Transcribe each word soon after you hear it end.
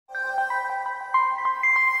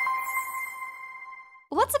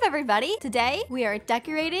What's up everybody? Today we are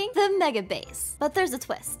decorating the mega base, but there's a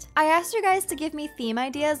twist. I asked you guys to give me theme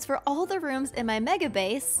ideas for all the rooms in my mega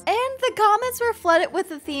base, and the comments were flooded with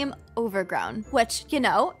the theme overgrown, which, you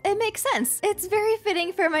know, it makes sense. It's very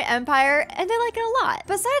fitting for my empire and I like it a lot.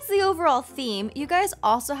 Besides the overall theme, you guys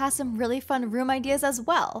also have some really fun room ideas as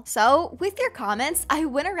well. So with your comments, I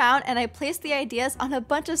went around and I placed the ideas on a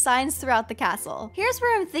bunch of signs throughout the castle. Here's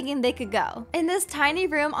where I'm thinking they could go. In this tiny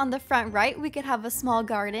room on the front right, we could have a small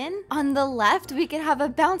garden. On the left, we could have a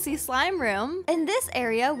bouncy slime room. In this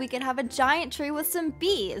area, we could have a giant tree with some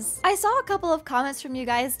bees. I saw a couple of comments from you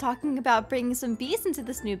guys talking about bringing some bees into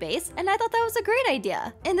this new base, and I thought that was a great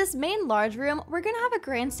idea. In this main large room, we're gonna have a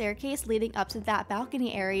grand staircase leading up to that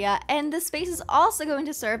balcony area, and this space is also going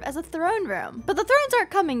to serve as a throne room. But the thrones aren't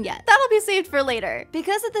coming yet. That'll be saved for later.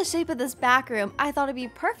 Because of the shape of this back room, I thought it'd be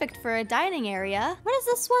perfect for a dining area. What is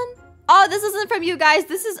this one? Oh, this isn't from you guys.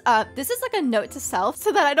 This is like a note to self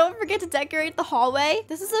so that I don't forget to decorate the hallway.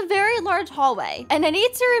 This is a very large hallway, and I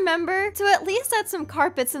need to remember to at least add some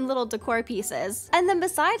carpets and little decor pieces. And then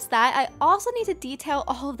besides that, I also need to detail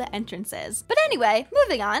all of the entrances. But anyway,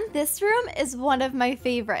 moving on. This room is one of my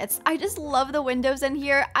favorites. I just love the windows in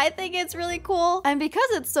here. I think it's really cool. And because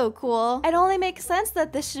it's so cool, it only makes sense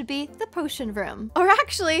that this should be the potion room. Or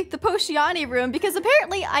actually, the Potiani room, because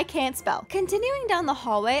apparently I can't spell. Continuing down the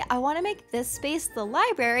hallway, I want to make this space the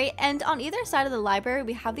library, and on either side of the library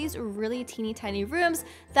we have these really teeny tiny rooms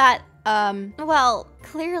that well,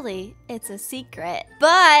 clearly it's a secret,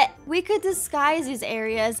 but we could disguise these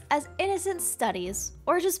areas as innocent studies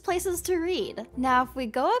or just places to read. Now, if we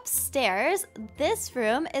go upstairs, this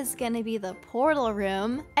room is gonna be the portal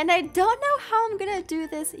room, and I don't know how I'm gonna do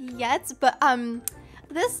this yet, but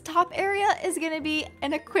this top area is gonna be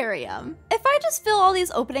an aquarium. If I just fill all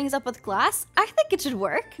these openings up with glass, I think it should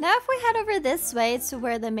work. Now, if we head over this way to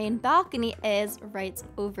where the main balcony is, right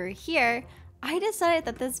over here, I decided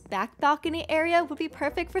that this back balcony area would be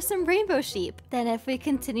perfect for some rainbow sheep. Then if we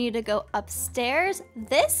continue to go upstairs,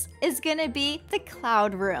 this is gonna be the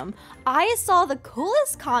cloud room. I saw the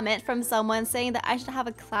coolest comment from someone saying that I should have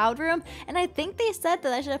a cloud room, and I think they said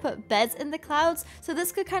that I should have put beds in the clouds, so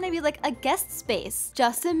this could kind of be like a guest space.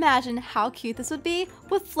 Just imagine how cute this would be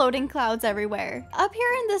with floating clouds everywhere. Up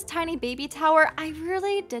here in this tiny baby tower, I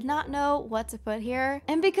really did not know what to put here.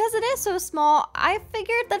 And because it is so small, I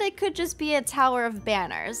figured that it could just be a tower of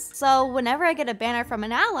banners. So whenever I get a banner from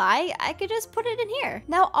an ally, I could just put it in here.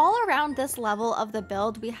 Now, all around this level of the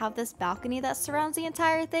build, we have this balcony that surrounds the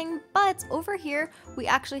entire thing, but over here, we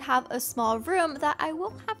actually have a small room that I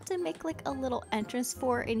will have to make like a little entrance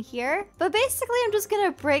for in here. But basically, I'm just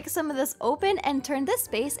gonna break some of this open and turn this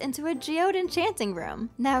space into a geode enchanting room.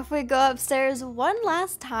 Now, if we go upstairs one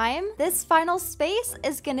last time, this final space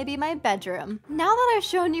is gonna be my bedroom. Now that I've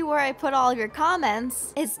shown you where I put all of your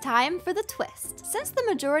comments, it's time for the twist. Since the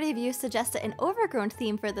majority of you suggested an overgrown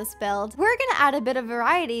theme for this build, we're gonna add a bit of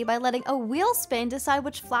variety by letting a wheel spin decide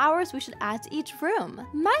which flowers we should add to each room.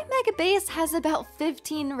 My mega base has about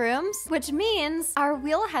 15 rooms, which means our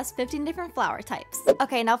wheel has 15 different flower types.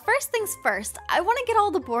 Okay, now first things first, I wanna get all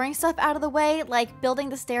the boring stuff out of the way, like building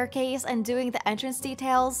the staircase and doing the entrance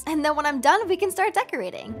details, and then when I'm done, we can start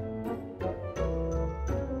decorating.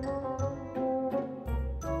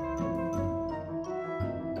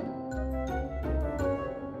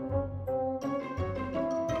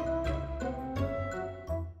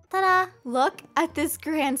 Ta-da! Look at this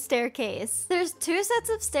grand staircase. There's two sets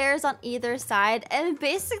of stairs on either side, and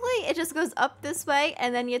basically it just goes up this way,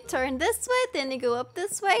 and then you turn this way, then you go up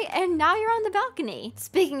this way, and now you're on the balcony.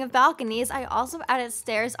 Speaking of balconies, I also added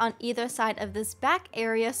stairs on either side of this back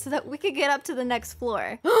area so that we could get up to the next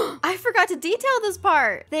floor. I forgot to detail this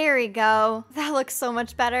part. There we go. That looks so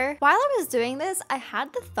much better. While I was doing this, I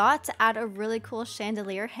had the thought to add a really cool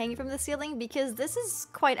chandelier hanging from the ceiling because this is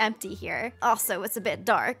quite empty here. Also, it's a bit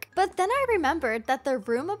dark. But then I remembered that the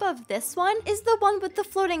room above this one is the one with the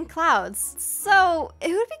floating clouds. So it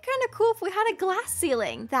would be kind of cool if we had a glass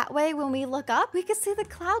ceiling. That way, when we look up, we could see the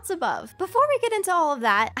clouds above. Before we get into all of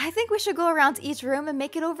that, I think we should go around to each room and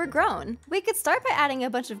make it overgrown. We could start by adding a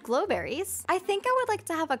bunch of glowberries. I think I would like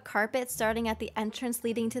to have a carpet starting at the entrance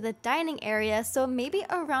leading to the dining area, so maybe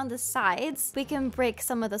around the sides, we can break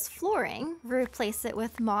some of this flooring, replace it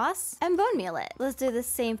with moss, and bone meal it. Let's do the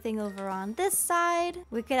same thing over on this side.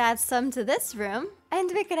 We could add some to this room,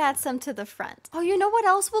 and we could add some to the front. Oh, you know what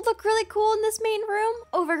else would look really cool in this main room?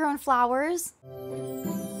 Overgrown flowers.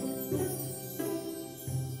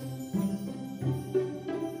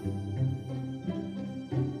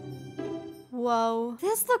 Whoa,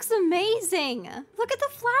 this looks amazing. Look at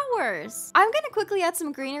the flowers. I'm gonna quickly add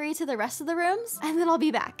some greenery to the rest of the rooms and then I'll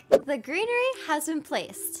be back. The greenery has been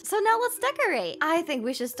placed. So now let's decorate. I think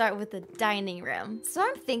we should start with the dining room. So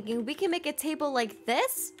I'm thinking we can make a table like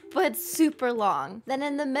this, but super long. Then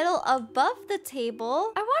in the middle above the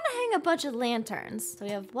table, I want to hang a bunch of lanterns. So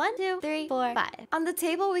we have 1, 2, 3, 4, 5. On the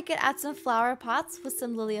table, we could add some flower pots with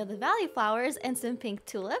some lily of the valley flowers and some pink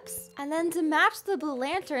tulips. And then to match the blue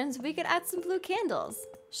lanterns, we could add some blue candles.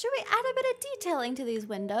 Should we add a bit of detailing to these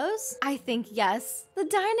windows? I think yes. The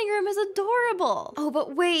dining room is adorable. Oh,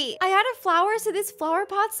 but wait, I added flowers to these flower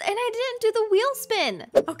pots and I didn't do the wheel spin.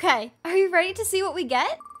 Okay, are you ready to see what we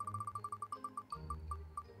get?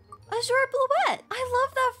 Azure Bluette. I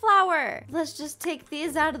love that flower. Let's just take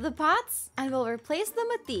these out of the pots and we'll replace them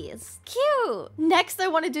with these. Cute. Next, I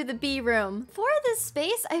want to do the bee room. For this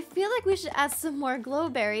space, I feel like we should add some more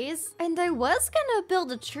glowberries. And I was gonna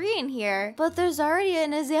build a tree in here, but there's already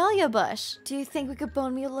an azalea bush. Do you think we could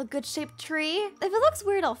bone meal a good shaped tree? If it looks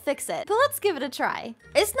weird, I'll fix it, but let's give it a try.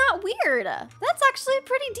 It's not weird. That's actually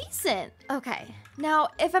pretty decent. Okay, now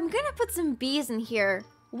if I'm gonna put some bees in here,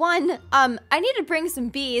 1, I need to bring some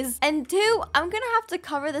bees, and 2, I'm gonna have to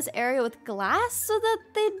cover this area with glass so that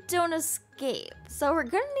they don't escape. So we're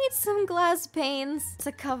gonna need some glass panes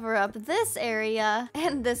to cover up this area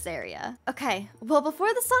and this area. Okay, well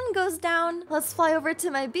before the sun goes down, let's fly over to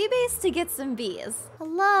my bee base to get some bees.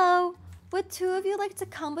 Hello? Would 2 of you like to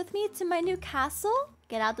come with me to my new castle?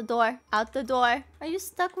 Get out the door, out the door. Are you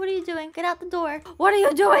stuck? What are you doing? Get out the door. What are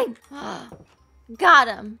you doing? Got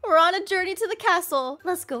him. We're on a journey to the castle.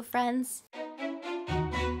 Let's go, friends.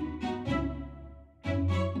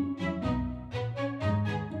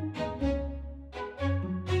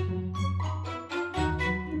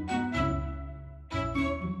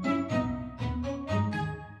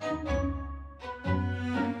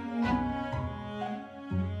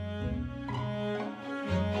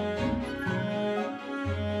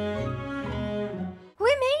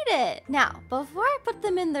 Now, before I put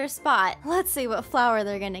them in their spot, let's see what flower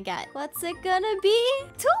they're gonna get. What's it gonna be?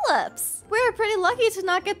 Tulips! We were pretty lucky to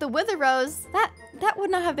not get the wither rose. That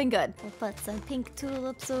would not have been good. We'll put some pink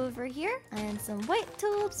tulips over here and some white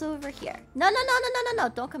tulips over here. No,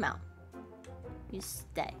 don't come out. You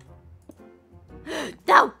stay.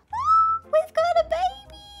 No! We've got a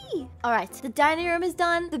baby! All right, the dining room is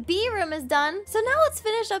done. The bee room is done. So now let's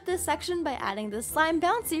finish up this section by adding the slime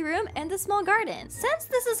bouncy room and the small garden. Since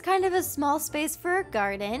this is kind of a small space for a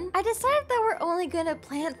garden, I decided that we're only gonna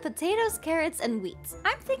plant potatoes, carrots, and wheat.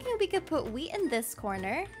 I'm thinking we could put wheat in this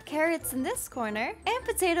corner, carrots in this corner, and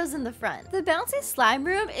potatoes in the front. The bouncy slime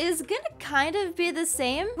room is gonna kind of be the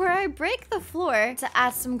same, where I break the floor to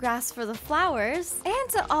add some grass for the flowers, and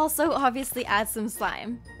to also obviously add some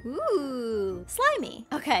slime. Ooh, slimy.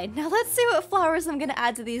 Okay, now let's see what flowers I'm gonna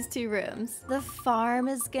add to these 2 rooms. The farm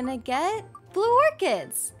is gonna get blue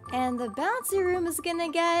orchids, and the bouncy room is gonna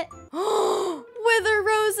get wither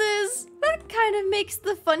roses. That kind of makes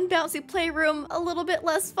the fun bouncy playroom a little bit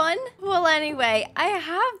less fun. Well, anyway, I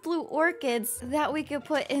have blue orchids that we could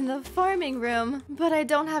put in the farming room, but I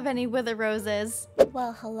don't have any wither roses.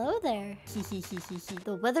 Well, hello there.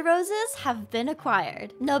 The wither roses have been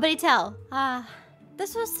acquired. Nobody tell.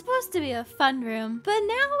 This was supposed to be a fun room, but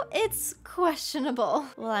now it's questionable.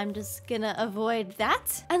 Well, I'm just gonna avoid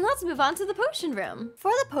that. And let's move on to the potion room. For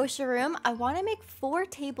the potion room, I want to make 4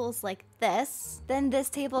 tables like this. Then this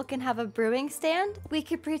table can have a brewing stand. We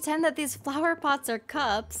could pretend that these flower pots are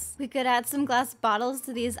cups. We could add some glass bottles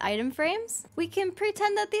to these item frames. We can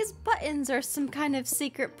pretend that these buttons are some kind of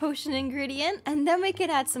secret potion ingredient. And then we could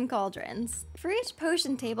add some cauldrons. For each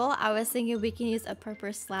potion table, I was thinking we can use a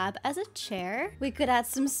purple slab as a chair. We could add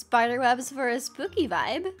some spider webs for a spooky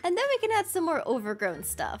vibe. And then we can add some more overgrown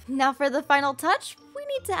stuff. Now for the final touch, we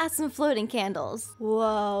need to add some floating candles.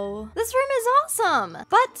 Whoa, this room is awesome.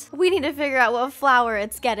 But we need to figure out what flower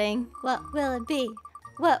it's getting. What will it be?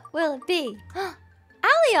 What will it be?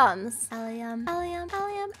 Alliums! Allium, allium,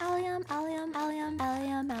 allium, allium, allium, allium,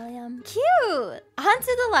 allium, allium. Cute! Onto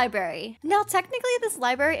the library. Now, technically, this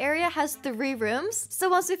library area has 3 rooms, so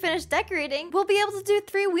once we finish decorating, we'll be able to do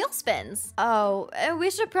 3 wheel spins. Oh, and we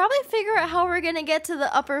should probably figure out how we're gonna get to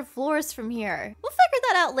the upper floors from here. We'll figure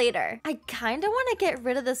that out later. I kinda wanna get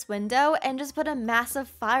rid of this window and just put a massive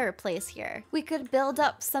fireplace here. We could build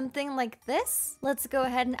up something like this. Let's go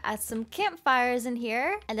ahead and add some campfires in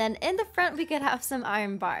here, and then in the front, we could have some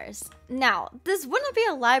iron bars. Now, this wouldn't be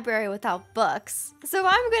a library without books, so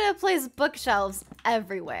I'm gonna place bookshelves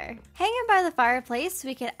everywhere. Hanging by the fireplace,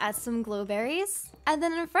 we can add some glowberries. And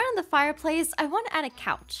then in front of the fireplace, I want to add a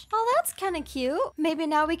couch. Oh, that's kind of cute. Maybe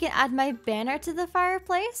now we can add my banner to the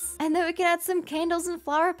fireplace. And then we can add some candles and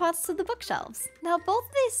flower pots to the bookshelves. Now, both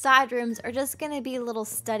of these side rooms are just going to be little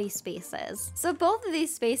study spaces. So both of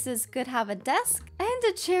these spaces could have a desk and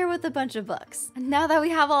a chair with a bunch of books. And now that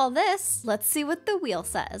we have all this, let's see what the wheel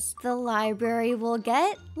says. The library will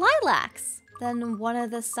get lilacs. Then one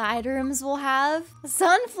of the side rooms will have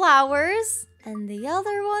sunflowers. And the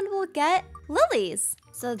other one will get lilies.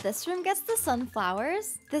 So this room gets the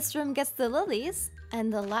sunflowers, this room gets the lilies,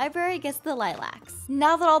 and the library gets the lilacs.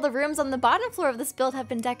 Now that all the rooms on the bottom floor of this build have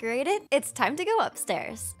been decorated, it's time to go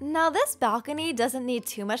upstairs. Now this balcony doesn't need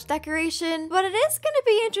too much decoration, but it is gonna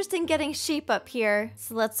be interesting getting sheep up here.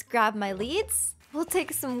 So let's grab my leads, we'll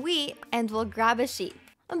take some wheat, and we'll grab a sheep.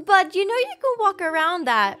 But you know you can walk around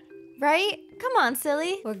that, right? Come on,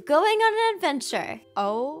 silly. We're going on an adventure.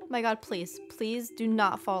 Oh my god, please do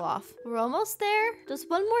not fall off. We're almost there. Just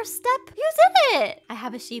one more step. You did it! I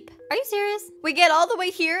have a sheep. Are you serious? We get all the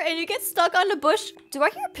way here and you get stuck on a bush. Do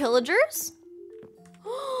I hear pillagers?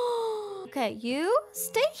 Okay, you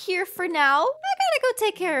stay here for now. I gotta go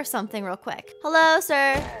take care of something real quick. Hello,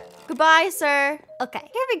 sir. Goodbye, sir. Okay,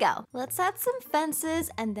 here we go. Let's add some fences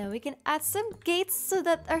and then we can add some gates so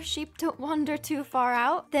that our sheep don't wander too far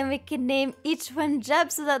out. Then we can name each one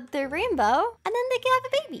Jeb so that they're rainbow and then they can have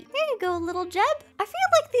a baby. Here you go, little Jeb. I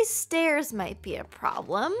feel like these stairs might be a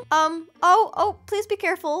problem. Oh, please be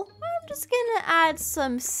careful. I'm just gonna add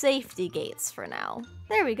some safety gates for now.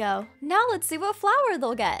 There we go. Now let's see what flower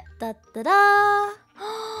they'll get. Da-da-da.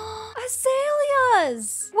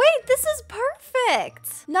 Azaleas! Wait, this is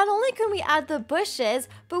perfect! Not only can we add the bushes,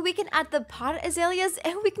 but we can add the pot azaleas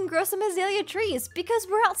and we can grow some azalea trees because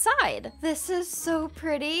we're outside. This is so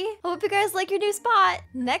pretty. Hope you guys like your new spot.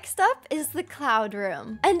 Next up is the cloud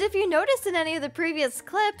room. And if you noticed in any of the previous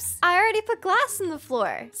clips, I already put glass in the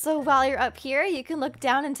floor. So while you're up here, you can look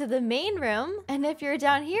down into the main room. And if you're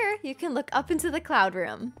down here, you can look up into the cloud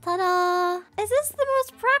room. Ta-da! Is this the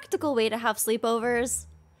most practical way to have sleepovers?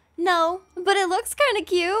 No, but it looks kind of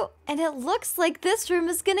cute. And it looks like this room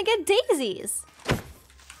is gonna get daisies.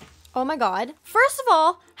 Oh my god. First of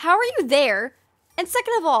all, how are you there? And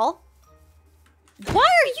second of all, why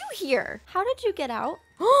are you here? How did you get out?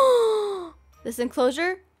 This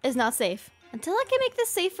enclosure is not safe. Until I can make this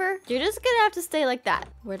safer, you're just gonna have to stay like that.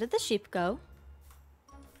 Where did the sheep go?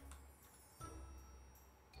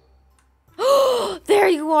 There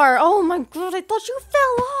you are. Oh my god, I thought you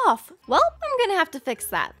fell off. Well, I'm gonna have to fix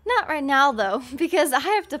that. Not right now though, because I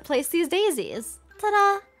have to place these daisies.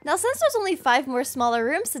 Ta-da! Now since there's only 5 more smaller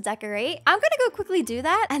rooms to decorate, I'm gonna go quickly do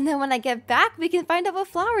that, and then when I get back, we can find out what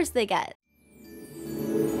flowers they get.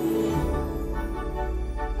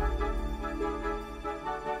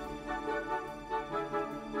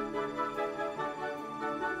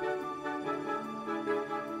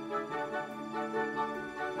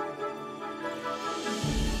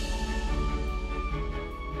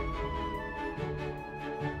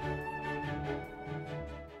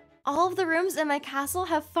 All of the rooms in my castle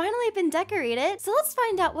have finally been decorated, so let's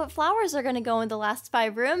find out what flowers are gonna go in the last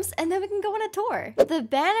 5 rooms, and then we can go on a tour. The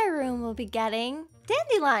banner room will be getting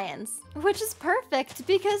dandelions, which is perfect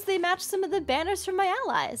because they match some of the banners from my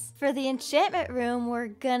allies. For the enchantment room, we're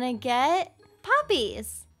gonna get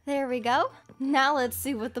poppies. There we go. Now let's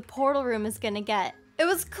see what the portal room is gonna get. It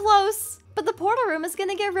was close, but the portal room is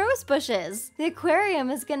gonna get rose bushes. The aquarium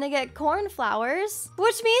is gonna get cornflowers,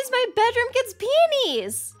 which means my bedroom gets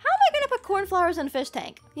peonies. How am I gonna put cornflowers in a fish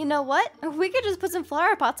tank? You know what? We could just put some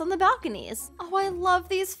flower pots on the balconies. Oh, I love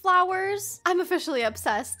these flowers. I'm officially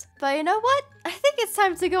obsessed. But you know what? I think it's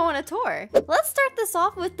time to go on a tour. Let's start this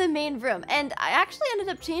off with the main room, and I actually ended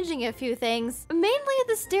up changing a few things, mainly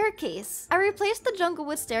the staircase. I replaced the jungle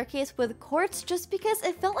wood staircase with quartz just because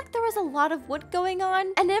it felt like there was a lot of wood going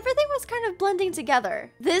on, and everything was kind of blending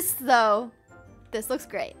together. This looks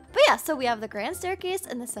great. But yeah, so we have the grand staircase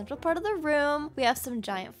in the central part of the room. We have some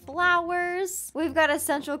giant flowers. We've got a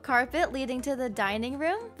central carpet leading to the dining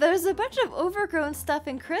room. There's a bunch of overgrown stuff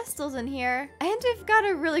and crystals in here. And we've got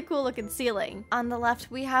a really cool looking ceiling. On the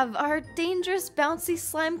left, we have our dangerous bouncy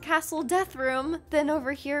slime castle death room. Then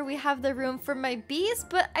over here, we have the room for my bees,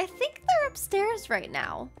 but I think they're upstairs right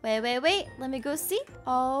now. Wait, let me go see.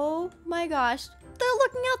 Oh my gosh. They're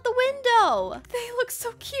looking out the window. They look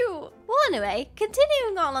so cute. Well, anyway,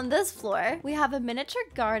 continuing on this floor, we have a miniature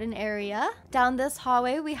garden area. Down this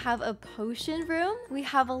hallway, we have a potion room. We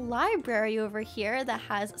have a library over here that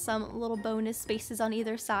has some little bonus spaces on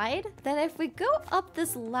either side. Then if we go up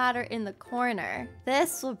this ladder in the corner,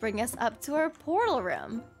 this will bring us up to our portal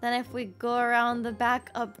room. Then if we go around the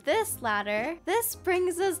back up this ladder, this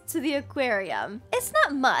brings us to the aquarium. It's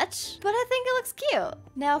not much, but I think it looks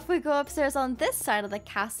cute. Now if we go upstairs on this side of the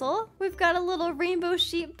castle, we've got a little rainbow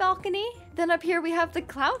sheep balcony. Then up here we have the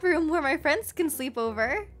cloud room where my friends can sleep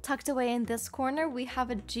over. Tucked away in this corner, we have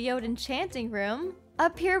a geode enchanting room.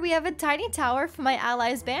 Up here we have a tiny tower for my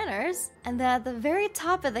allies' banners. And then at the very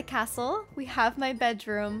top of the castle, we have my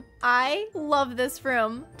bedroom. I love this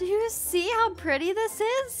room. Do you see how pretty this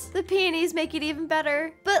is? The peonies make it even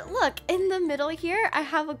better. But look, in the middle here, I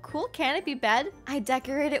have a cool canopy bed. I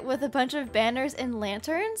decorate it with a bunch of banners and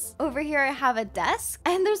lanterns. Over here, I have a desk,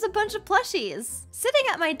 and there's a bunch of plushies. Sitting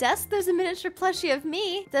at my desk, there's a miniature plushie of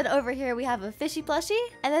me. Then over here, we have a fishy plushie.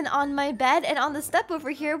 And then on my bed and on the step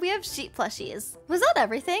over here, we have sheep plushies. Was that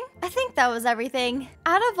everything? I think that was everything.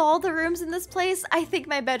 Out of all the rooms in this place, I think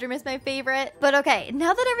my bedroom is my favorite. But okay,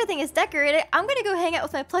 now that everything is decorated, I'm gonna go hang out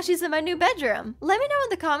with my plushies in my new bedroom. Let me know in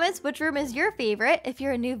the comments which room is your favorite. If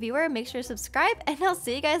you're a new viewer, make sure to subscribe, and I'll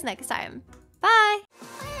see you guys next time. Bye!